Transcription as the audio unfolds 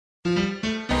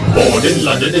Born in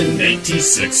London in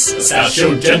 86, a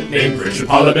stacho gent named Richard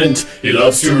Parliament. He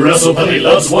loves to wrestle, but he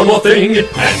loves one more thing: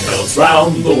 handhelds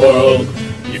round the world.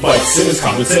 He fights in his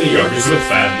comments and he argues with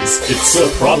fans. It's a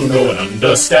problem no one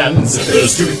understands. If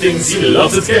there's two things he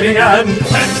loves, it's getting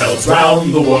handhelds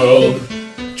round the world.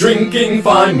 Drinking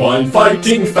fine wine,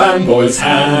 fighting fanboys,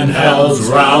 handhelds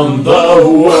round the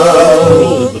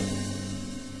world.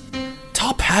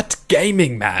 Top Hat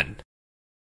Gaming Man.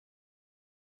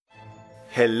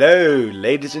 Hello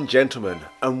ladies and gentlemen,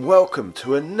 and welcome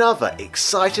to another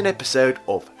exciting episode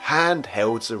of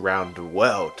Handhelds Around the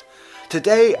World.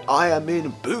 Today I am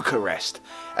in Bucharest,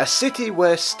 a city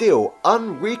where still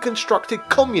unreconstructed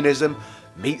communism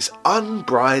meets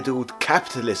unbridled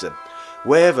capitalism,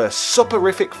 where the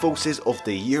soporific forces of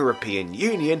the European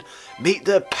Union meet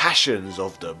the passions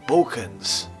of the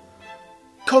Balkans.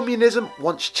 Communism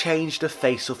once changed the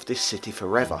face of this city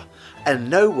forever, and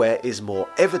nowhere is more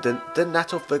evident than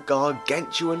that of the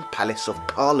gargantuan Palace of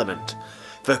Parliament,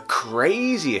 the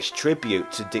craziest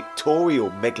tribute to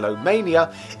dictatorial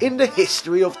megalomania in the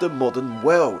history of the modern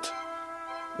world.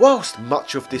 Whilst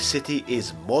much of this city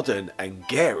is modern and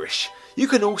garish, you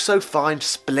can also find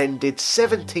splendid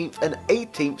 17th and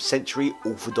 18th century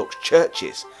Orthodox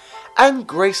churches, and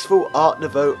graceful Art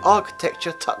Nouveau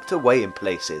architecture tucked away in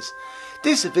places.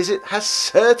 This visit has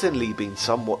certainly been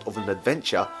somewhat of an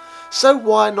adventure, so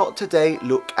why not today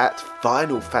look at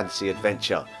Final Fantasy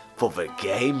Adventure for the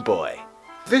Game Boy?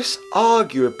 This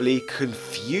arguably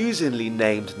confusingly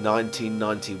named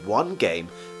 1991 game,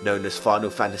 known as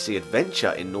Final Fantasy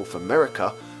Adventure in North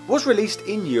America, was released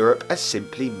in Europe as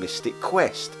simply Mystic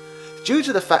Quest, due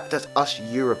to the fact that us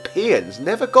Europeans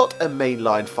never got a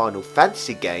mainline Final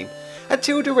Fantasy game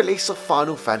until the release of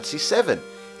Final Fantasy VII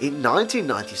in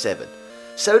 1997.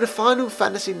 So the Final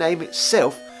Fantasy name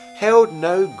itself held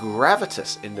no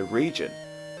gravitas in the region.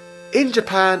 In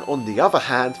Japan, on the other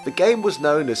hand, the game was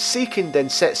known as Seiken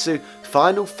Densetsu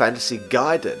Final Fantasy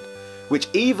Gaiden, which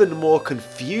even more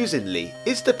confusingly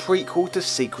is the prequel to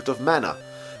Secret of Mana,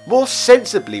 more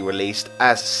sensibly released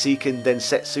as Seiken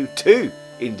Densetsu 2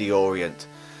 in the Orient.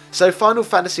 So Final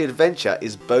Fantasy Adventure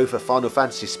is both a Final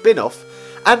Fantasy spin-off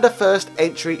and the first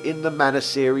entry in the Mana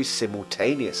series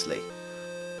simultaneously.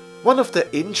 One of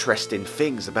the interesting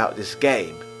things about this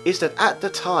game is that at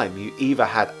the time you either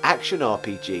had action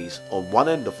RPGs on one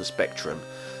end of the spectrum,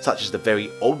 such as the very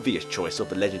obvious choice of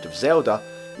The Legend of Zelda,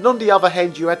 and on the other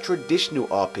hand you had traditional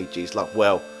RPGs like,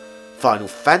 well, Final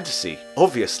Fantasy,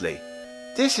 obviously.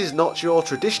 This is not your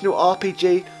traditional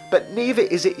RPG, but neither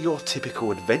is it your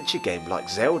typical adventure game like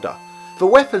Zelda. The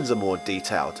weapons are more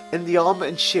detailed, and the armour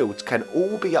and shields can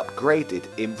all be upgraded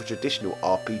in the traditional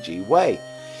RPG way.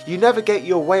 You navigate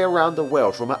your way around the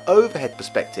world from an overhead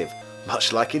perspective,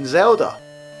 much like in Zelda.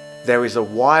 There is a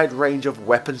wide range of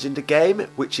weapons in the game,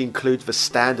 which include the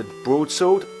standard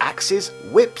broadsword, axes,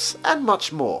 whips and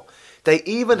much more. They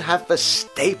even have the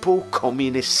staple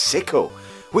communist sickle,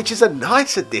 which is a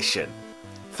nice addition.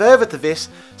 Further to this,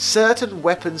 certain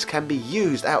weapons can be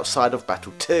used outside of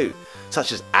battle too,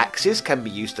 such as axes can be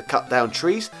used to cut down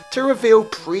trees to reveal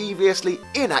previously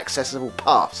inaccessible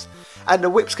paths, and the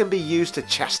whips can be used to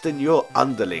chasten your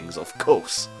underlings, of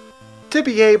course. To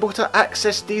be able to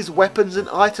access these weapons and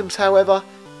items, however,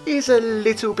 is a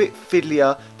little bit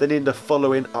fiddlier than in the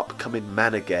following upcoming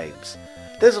Mana games.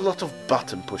 There's a lot of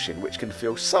button pushing which can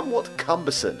feel somewhat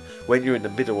cumbersome when you're in the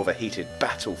middle of a heated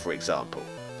battle, for example.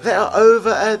 There are over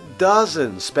a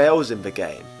dozen spells in the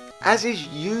game, as is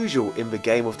usual in the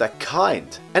game of that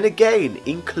kind, and again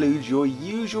includes your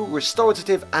usual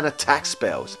restorative and attack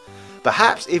spells.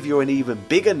 Perhaps if you're an even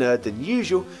bigger nerd than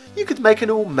usual, you could make an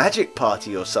all-magic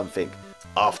party or something.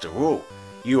 After all,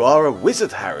 you are a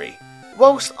wizard, Harry.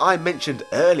 Whilst I mentioned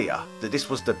earlier that this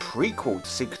was the prequel to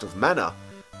Secret of Mana,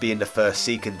 being the first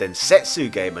Seiken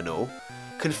Densetsu game and all,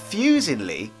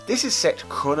 confusingly, this is set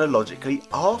chronologically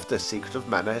after Secret of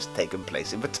Mana has taken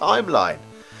place in the timeline.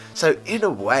 So in a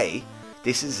way,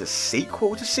 this is a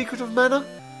sequel to Secret of Mana?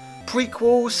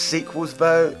 Prequels, sequels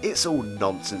though, it's all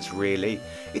nonsense really.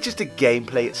 It's just the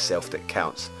gameplay itself that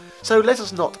counts. So let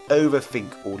us not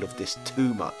overthink all of this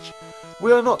too much.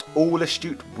 We are not all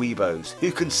astute weebos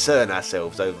who concern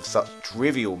ourselves over such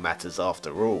trivial matters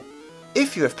after all.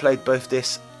 If you have played both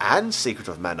this and Secret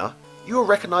of Mana, you will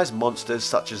recognise monsters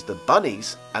such as the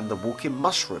bunnies and the walking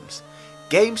mushrooms,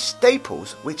 game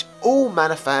staples which all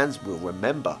Mana fans will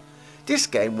remember. This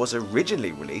game was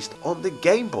originally released on the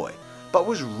Game Boy, but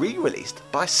was re-released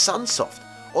by Sunsoft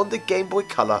on the Game Boy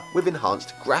Color with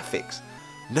enhanced graphics.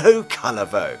 No colour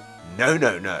though,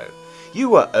 no.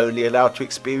 You were only allowed to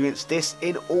experience this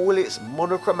in all its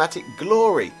monochromatic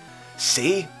glory,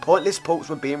 See, pointless ports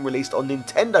were being released on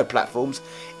Nintendo platforms,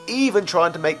 even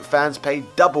trying to make fans pay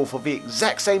double for the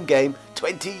exact same game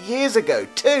 20 years ago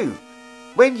too.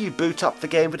 When you boot up the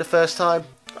game for the first time,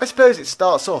 I suppose it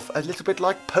starts off a little bit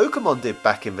like Pokemon did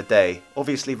back in the day,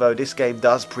 obviously though this game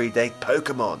does predate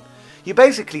Pokemon. You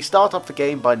basically start off the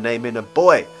game by naming a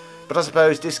boy, but I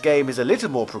suppose this game is a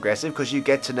little more progressive because you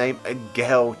get to name a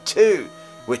girl too,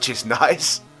 which is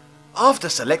nice. After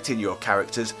selecting your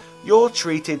characters, you're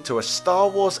treated to a Star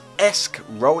Wars-esque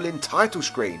rolling title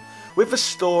screen with the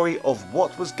story of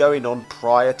what was going on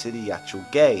prior to the actual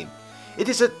game. It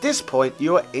is at this point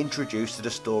you are introduced to the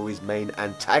story's main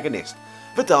antagonist,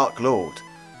 the Dark Lord,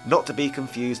 not to be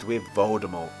confused with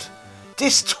Voldemort.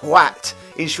 This twat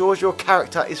ensures your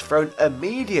character is thrown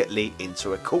immediately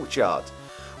into a courtyard,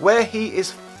 where he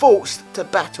is forced to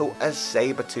battle a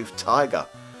saber-toothed tiger.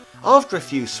 After a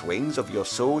few swings of your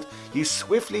sword, you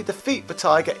swiftly defeat the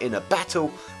tiger in a battle,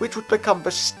 which would become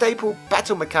the staple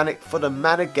battle mechanic for the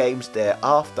mana games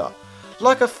thereafter,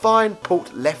 like a fine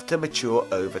port left to mature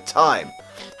over time.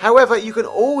 However, you can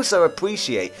also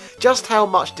appreciate just how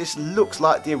much this looks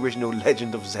like the original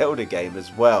Legend of Zelda game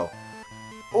as well.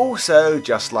 Also,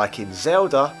 just like in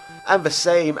Zelda, and the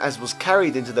same as was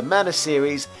carried into the Mana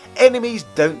series, enemies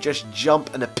don't just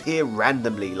jump and appear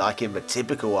randomly like in the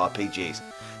typical RPGs.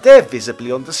 They're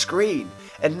visibly on the screen,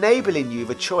 enabling you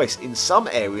the choice in some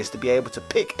areas to be able to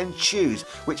pick and choose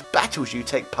which battles you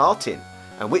take part in,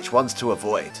 and which ones to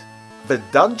avoid. The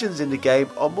dungeons in the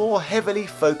game are more heavily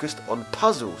focused on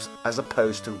puzzles as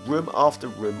opposed to room after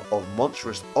room of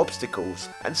monstrous obstacles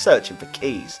and searching for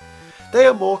keys. They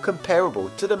are more comparable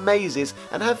to the mazes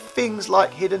and have things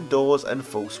like hidden doors and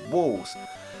false walls.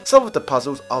 Some of the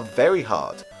puzzles are very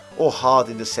hard, or hard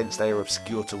in the sense they are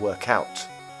obscure to work out.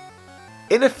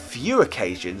 In a few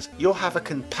occasions, you'll have a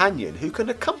companion who can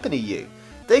accompany you.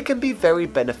 They can be very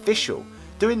beneficial,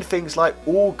 doing things like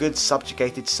all good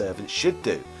subjugated servants should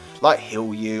do, like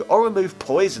heal you or remove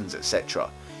poisons,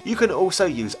 etc. You can also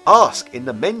use Ask in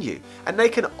the menu, and they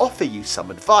can offer you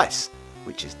some advice,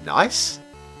 which is nice.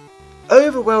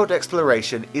 Overworld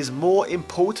exploration is more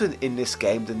important in this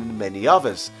game than in many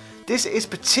others. This is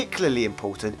particularly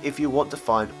important if you want to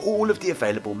find all of the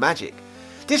available magic.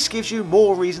 This gives you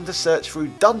more reason to search through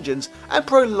dungeons and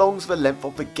prolongs the length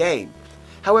of the game.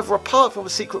 However, apart from the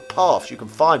secret paths you can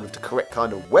find with the correct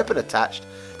kind of weapon attached,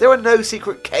 there are no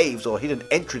secret caves or hidden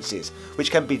entrances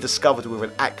which can be discovered with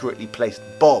an accurately placed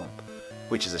bomb,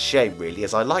 which is a shame really,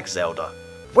 as I like Zelda.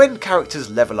 When characters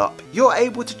level up, you're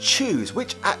able to choose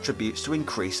which attributes to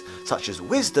increase, such as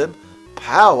wisdom,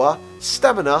 power,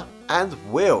 stamina and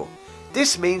will.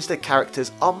 This means the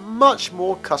characters are much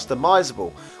more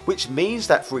customizable, which means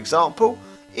that, for example,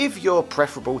 if you're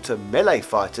preferable to melee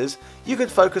fighters, you can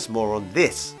focus more on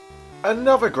this.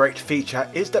 Another great feature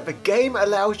is that the game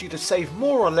allows you to save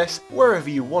more or less wherever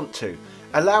you want to,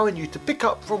 allowing you to pick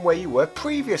up from where you were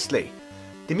previously.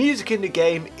 The music in the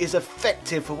game is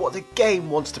effective for what the game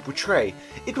wants to portray.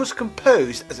 It was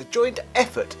composed as a joint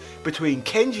effort between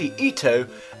Kenji Ito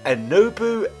and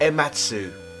Nobu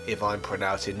Ematsu, if I'm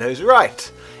pronouncing those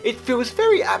right. It feels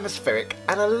very atmospheric,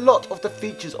 and a lot of the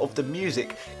features of the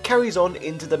music carries on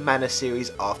into the Mana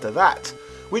series after that,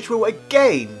 which will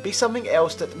again be something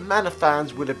else that Mana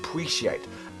fans will appreciate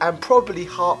and probably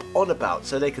harp on about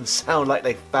so they can sound like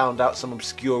they found out some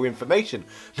obscure information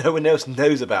no one else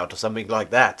knows about or something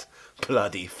like that.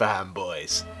 Bloody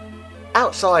fanboys.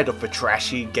 Outside of the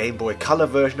trashy Game Boy Color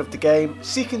version of the game,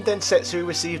 Seiken Densetsu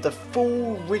received a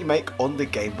full remake on the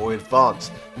Game Boy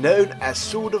Advance, known as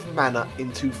Sword of Mana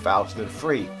in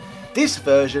 2003. This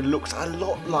version looks a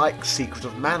lot like Secret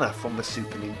of Mana from the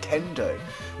Super Nintendo,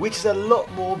 which is a lot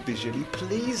more visually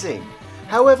pleasing.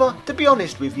 However, to be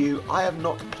honest with you, I have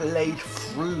not played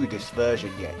through this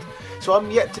version yet, so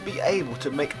I'm yet to be able to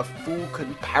make a full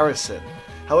comparison.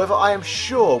 However, I am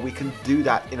sure we can do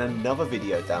that in another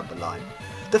video down the line.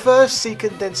 The first Seiken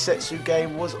Densetsu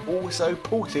game was also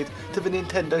ported to the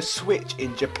Nintendo Switch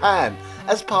in Japan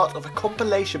as part of a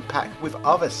compilation pack with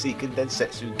other Seiken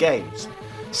Densetsu games,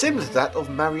 similar to that of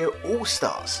Mario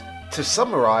All-Stars. To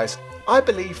summarise, I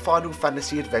believe Final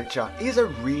Fantasy Adventure is a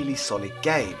really solid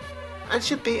game, and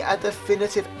should be a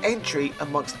definitive entry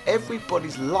amongst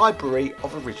everybody's library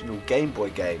of original Game Boy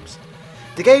games.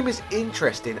 The game is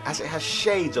interesting as it has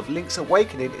shades of Link's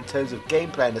Awakening in terms of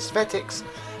gameplay and aesthetics.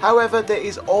 However, there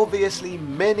is obviously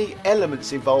many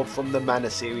elements involved from the Mana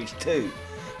series too,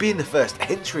 being the first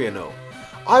entry and all.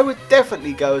 I would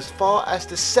definitely go as far as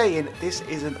to saying this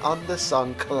is an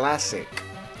undersung classic.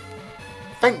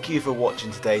 Thank you for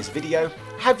watching today's video.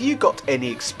 Have you got any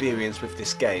experience with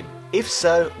this game? If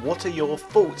so, what are your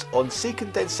thoughts on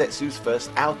Seiken Densetsu's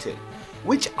first outing?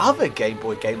 which other Game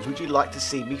Boy games would you like to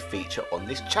see me feature on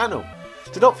this channel?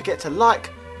 Do not forget to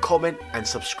like, comment and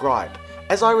subscribe,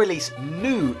 as I release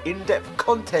new in-depth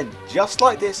content just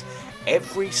like this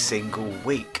every single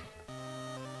week.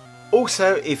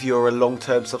 Also, if you're a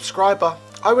long-term subscriber,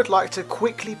 I would like to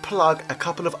quickly plug a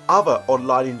couple of other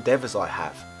online endeavours I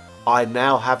have. I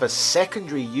now have a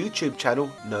secondary YouTube channel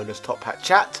known as Top Hat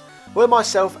Chat, where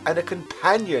myself and a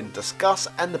companion discuss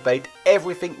and debate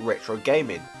everything retro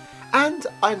gaming. And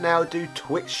I now do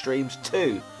Twitch streams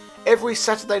too, every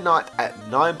Saturday night at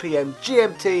 9 PM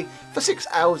GMT for 6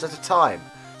 hours at a time.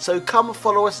 So come and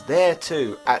follow us there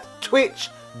too at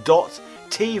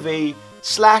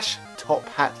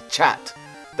twitch.tv/TopHatChat.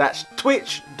 That's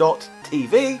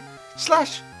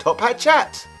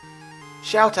twitch.tv/TopHatChat.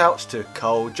 Shout outs to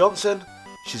Cole Johnson,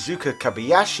 Shizuka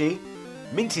Kabayashi,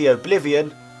 Minty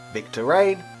Oblivion, Victor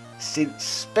Rain, Synth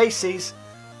Spacies,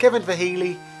 Kevin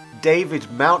Verheely, David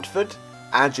Mountford,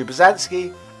 Andrew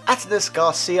Bazansky, Atanas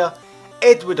Garcia,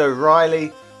 Edward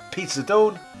O'Reilly, Peter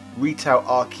Dawn, Retail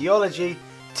Archaeology,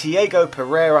 Tiago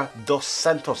Pereira dos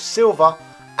Santos Silva,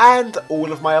 and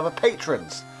all of my other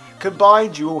patrons.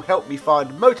 Combined, you will help me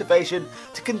find motivation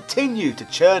to continue to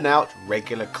churn out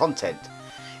regular content.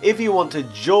 If you want to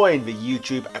join the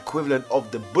YouTube equivalent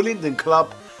of the Bullingdon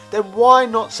Club, then why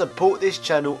not support this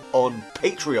channel on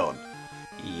Patreon?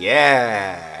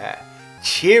 Yeah!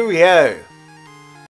 Cheerio!